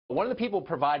One of the people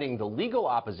providing the legal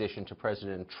opposition to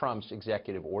President Trump's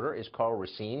executive order is Karl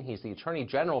Racine. He's the Attorney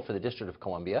General for the District of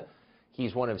Columbia.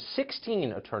 He's one of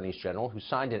 16 attorneys general who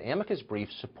signed an amicus brief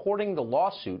supporting the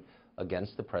lawsuit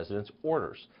against the president's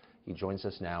orders. He joins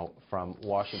us now from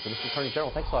Washington. Mr. Attorney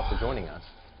General, thanks a lot for joining us.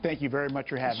 Thank you very much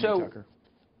for having me, Tucker.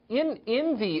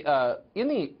 In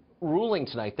the ruling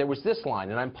tonight, there was this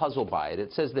line, and I'm puzzled by it.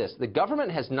 It says this: the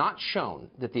government has not shown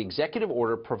that the executive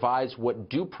order provides what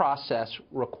due process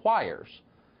requires.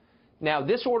 Now,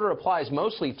 this order applies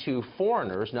mostly to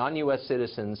foreigners, non-U.S.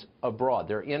 citizens abroad.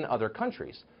 They're in other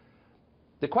countries.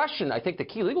 The question, I think the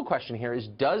key legal question here is,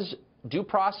 does due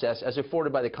process as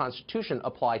afforded by the Constitution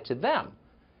apply to them?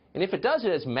 And if it does,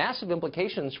 it has massive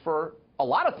implications for a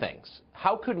lot of things.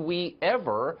 How could we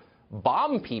ever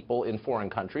bomb people in foreign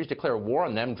countries, declare war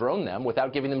on them, drone them,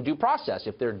 without giving them due process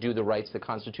if they're due the rights the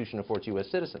Constitution affords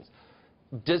U.S. citizens?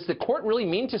 Does the court really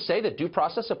mean to say that due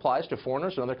process applies to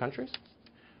foreigners in other countries?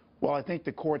 Well, I think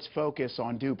the court's focus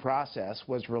on due process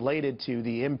was related to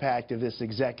the impact of this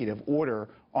executive order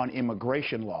on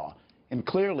immigration law. And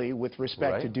clearly, with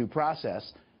respect to due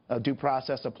process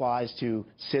applies to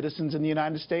citizens in the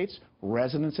United States,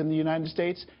 residents in the United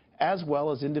States, as well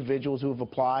as individuals who have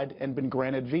applied and been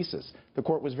granted visas. The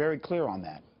court was very clear on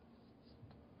that.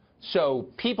 So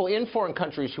people in foreign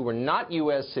countries who are not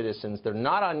U.S. citizens, they're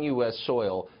not on U.S.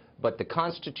 soil, but the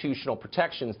constitutional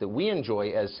protections that we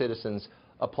enjoy as citizens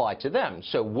apply to them.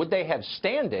 So would they have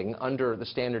standing under the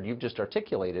standard you've just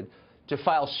articulated to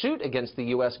file suit against the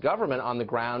U.S. government on the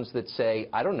grounds that say,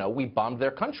 I don't know, we bombed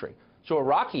their country? So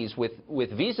Iraqis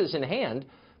with visas in hand,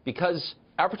 because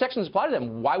our protections apply to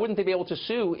them, why wouldn't they be able to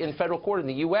sue in federal court in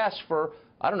the U.S. for,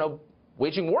 I don't know,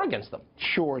 waging war against them?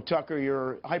 Sure, Tucker,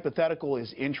 your hypothetical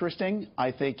is interesting.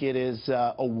 I think it is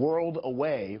a world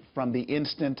away from the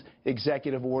instant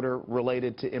executive order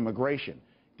related to immigration.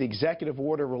 The executive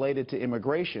order related to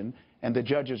immigration and the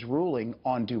judge's ruling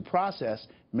on due process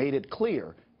made it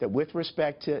clear that with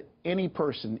respect to any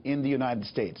person in the United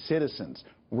States, citizens,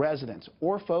 residents,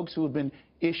 or folks who have been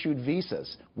issued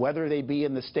visas, whether they be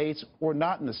in the States or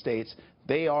not in the States,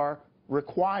 they are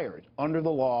required under the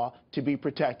law to be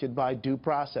protected by due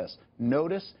process,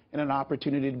 notice, and an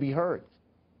opportunity to be heard.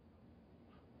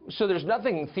 So there's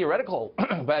nothing theoretical,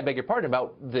 I beg your pardon,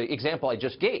 about the example I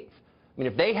just gave. I mean,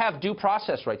 if they have due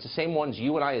process rights, the same ones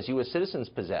you and I as U.S. citizens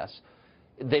possess,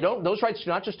 those rights do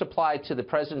not just apply to the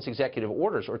president's executive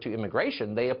orders or to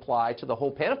immigration. They apply to the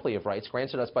whole panoply of rights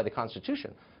granted us by the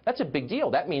Constitution. That's a big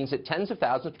deal. That means that tens of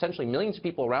thousands, potentially millions of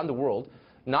people around the world,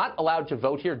 not allowed to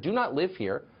vote here, do not live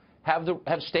here, have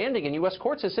standing in U.S.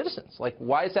 courts as citizens. Like,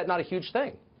 why is that not a huge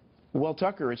thing? Well,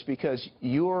 Tucker, it's because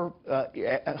your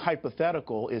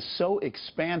hypothetical is so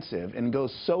expansive and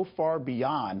goes so far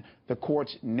beyond the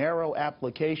court's narrow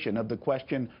application of the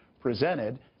question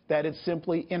presented that it's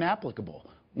simply inapplicable.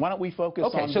 Why don't we focus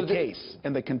on the case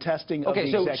and the contesting of the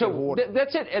executive order?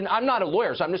 That's it. And I'm not a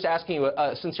lawyer, so I'm just asking you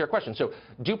a sincere question. So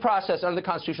due process under the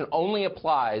Constitution only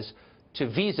applies to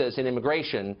visas and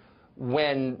immigration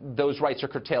when those rights are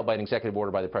curtailed by an executive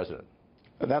order by the president?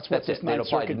 That's what the Ninth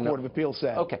Circuit Court of Appeals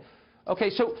said. Okay,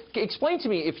 so explain to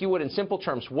me, if you would, in simple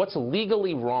terms, what's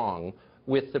legally wrong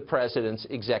with the president's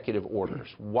executive orders?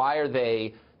 Why are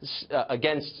they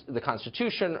against the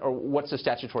Constitution, or what's the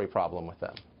statutory problem with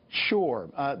them? Sure.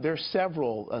 There's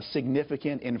several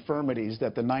significant infirmities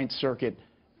that the Ninth Circuit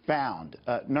found.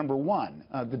 Number one,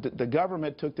 the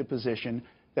government took the position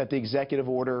that the executive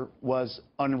order was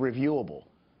unreviewable.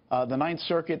 The Ninth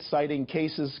Circuit, citing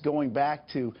cases going back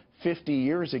to 50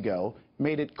 years ago,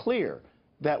 made it clear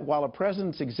that while a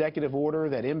president's executive order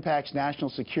that impacts national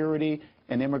security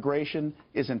and immigration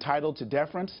is entitled to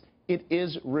deference, it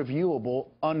is reviewable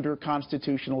under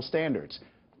constitutional standards.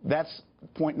 That's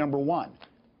point number one.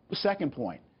 Second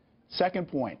point,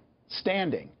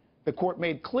 standing. The court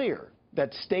made clear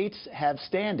that states have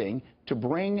standing to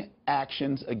bring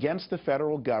actions against the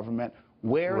federal government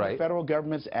where the federal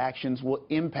government's actions will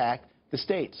impact the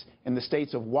states. And the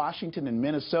states of Washington and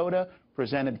Minnesota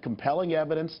presented compelling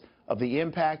evidence of the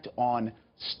impact on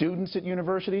students at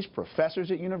universities,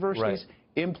 professors at universities,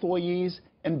 employees,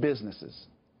 and businesses.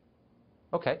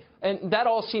 Okay, and that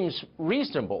all seems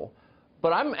reasonable,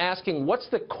 but I'm asking, what's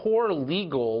the core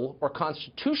legal or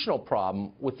constitutional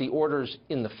problem with the orders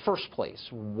in the first place?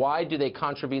 Why do they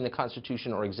contravene the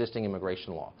Constitution or existing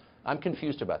immigration law? I'm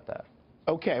confused about that.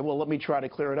 Okay, well, let me try to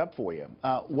clear it up for you.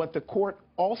 What the court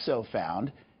also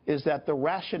found is that the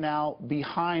rationale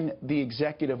behind the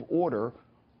executive order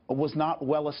was not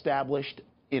well established,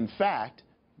 in fact,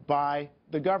 by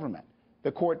the government.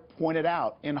 The court pointed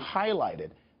out and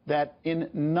highlighted that in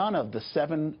none of the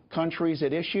 7 countries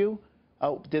at issue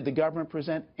did the government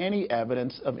present any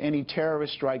evidence of any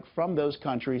terrorist strike from those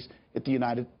countries at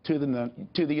the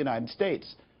to the United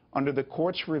States? Under the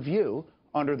court's review,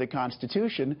 under the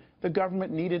Constitution, the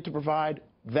government needed to provide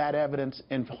that evidence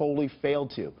and wholly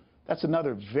failed to. That's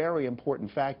another very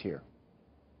important fact here.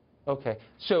 Okay.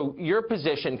 So your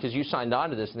position, because you signed on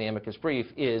to this in the amicus brief,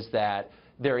 is that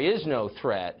there is no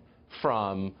threat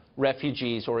from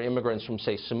refugees or immigrants from,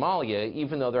 say, Somalia,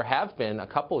 even though there have been a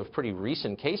couple of pretty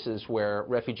recent cases where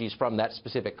refugees from that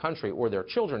specific country or their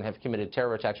children have committed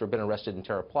terror attacks or been arrested in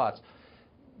terror plots.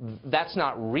 That's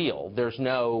not real. There's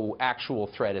no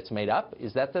actual threat. It's made up.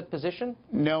 Is that the position?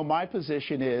 No, my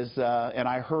position is, and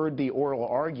I heard the oral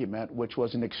argument, which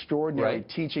was an extraordinary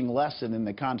teaching lesson in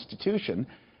the Constitution,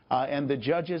 and the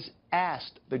judges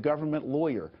asked the government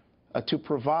lawyer to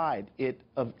provide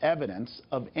evidence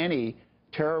of any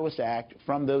terrorist act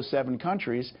from those 7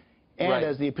 countries, and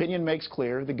as the opinion makes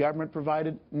clear, the government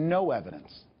provided no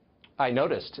evidence. I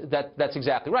noticed. That's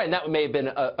exactly right. And that may have been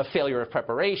a failure of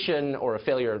preparation or a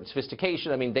failure of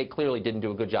sophistication. I mean, they clearly didn't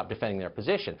do a good job defending their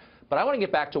position. But I want to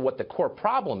get back to what the core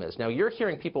problem is. Now, you're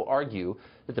hearing people argue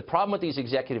that the problem with these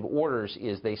executive orders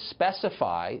is they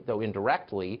specify, though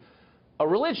indirectly, a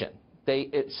religion. They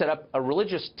set up a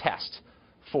religious test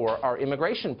for our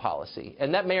immigration policy.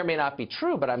 And that may or may not be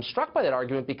true, but I'm struck by that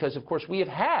argument because, of course, we have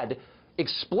had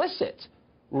explicit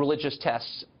religious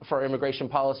tests for our immigration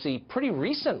policy pretty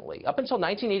recently. Up until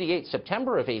 1988,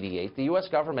 September of '88, the U.S.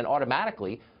 government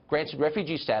automatically granted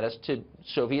refugee status to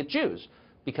Soviet Jews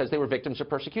because they were victims of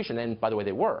persecution. And, by the way,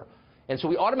 they were. And so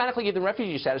we automatically gave them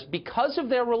refugee status because of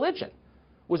their religion.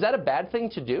 Was that a bad thing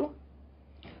to do?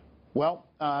 Well,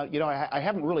 you know, I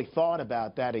haven't really thought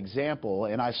about that example,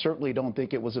 and I certainly don't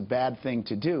think it was a bad thing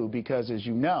to do because, as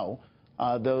you know,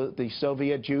 the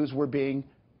Soviet Jews were being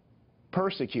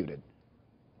persecuted.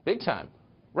 Big time.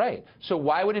 Right. So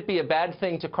why would it be a bad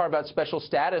thing to carve out special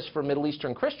status for Middle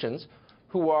Eastern Christians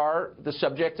who are the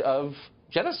subject of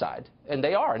genocide? And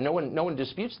they are. No one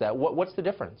disputes that. What's the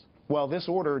difference? Well, this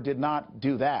order did not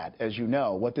do that, as you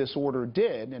know. What this order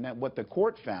did, and what the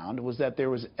court found, was that there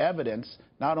was evidence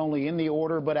not only in the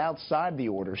order but outside the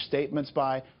order, statements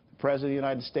by the President of the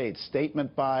United States,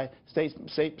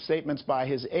 statements by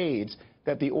his aides,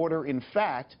 that the order, in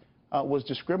fact, was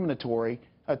discriminatory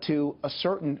to a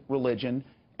certain religion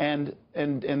and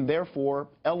therefore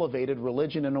elevated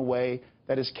religion in a way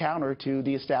that is counter to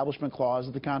the Establishment Clause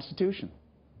of the Constitution.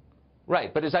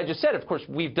 Right, but as I just said, of course,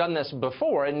 we've done this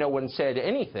before and no one said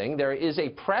anything. There is a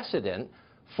precedent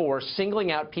for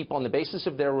singling out people on the basis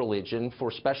of their religion for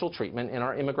special treatment in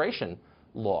our immigration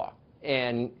law.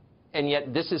 And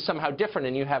yet this is somehow different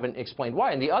and you haven't explained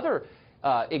why. And the other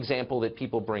example that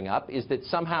people bring up is that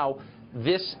somehow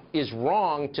this is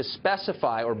wrong to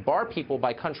specify or bar people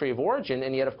by country of origin,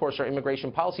 and yet, of course, our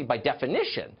immigration policy, by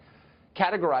definition,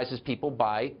 categorizes people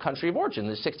by country of origin.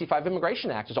 The 65 Immigration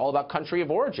Act is all about country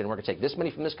of origin. We're going to take this many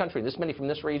from this country, this many from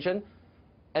this region.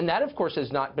 And that, of course,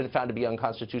 has not been found to be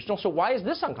unconstitutional. So why is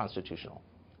this unconstitutional?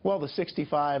 Well, the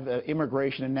 65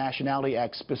 Immigration and Nationality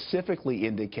Act specifically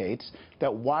indicates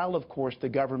that while, of course, the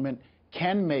government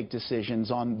can make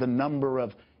decisions on the number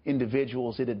of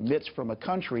individuals it admits from a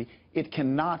country, it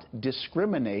cannot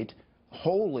discriminate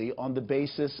wholly on the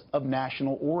basis of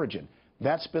national origin.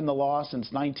 That's been the law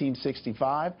since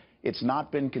 1965. It's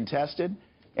not been contested.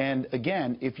 And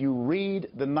again, if you read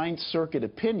the Ninth Circuit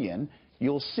opinion,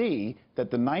 you'll see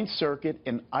that the Ninth Circuit,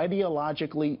 an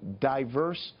ideologically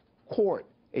diverse court,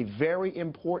 a very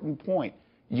important point,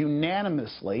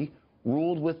 unanimously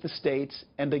ruled with the states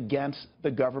and against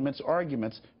the government's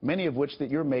arguments, many of which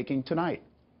that you're making tonight.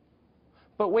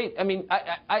 But wait, I mean,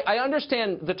 I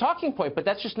understand the talking point, but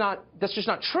that's just not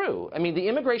true. I mean, the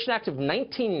Immigration Act of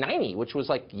 1990, which was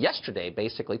like yesterday,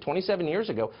 basically, 27 years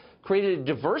ago, created a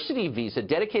diversity visa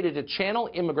dedicated to channel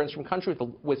immigrants from countries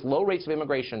with low rates of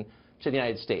immigration to the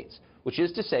United States, which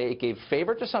is to say it gave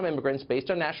favor to some immigrants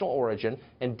based on national origin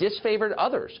and disfavored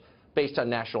others based on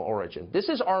national origin. This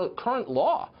is our current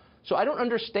law. So I don't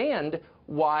understand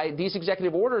why these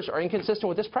executive orders are inconsistent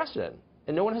with this precedent.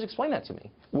 And no one has explained that to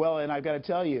me. Well, and I've got to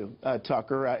tell you,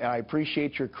 Tucker, I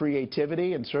appreciate your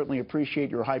creativity and certainly appreciate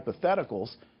your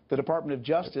hypotheticals. The Department of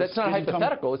Justice... That's not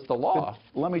hypothetical, it's the law.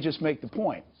 Let me just make the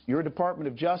point. Your Department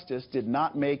of Justice did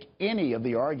not make any of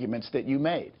the arguments that you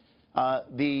made.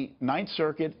 The Ninth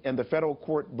Circuit and the federal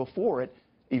court before it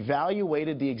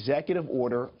evaluated the executive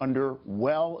order under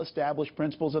well-established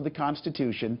principles of the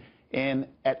Constitution, and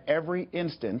at every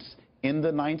instance in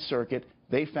the Ninth Circuit,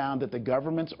 they found that the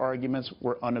government's arguments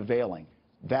were unavailing.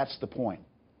 That's the point.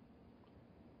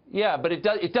 Yeah, but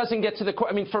it doesn't get to the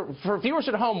I mean, for viewers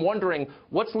at home wondering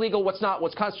what's legal, what's not,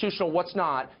 what's constitutional, what's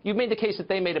not, you've made the case that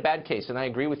they made a bad case, and I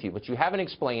agree with you, but you haven't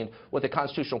explained what the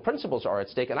constitutional principles are at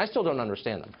stake, and I still don't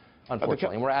understand them,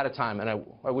 unfortunately. And we're out of time, and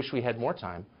I wish we had more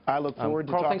time. I look forward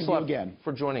to talking to you again.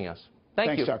 For joining us.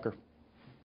 Thank you. Thanks, Tucker.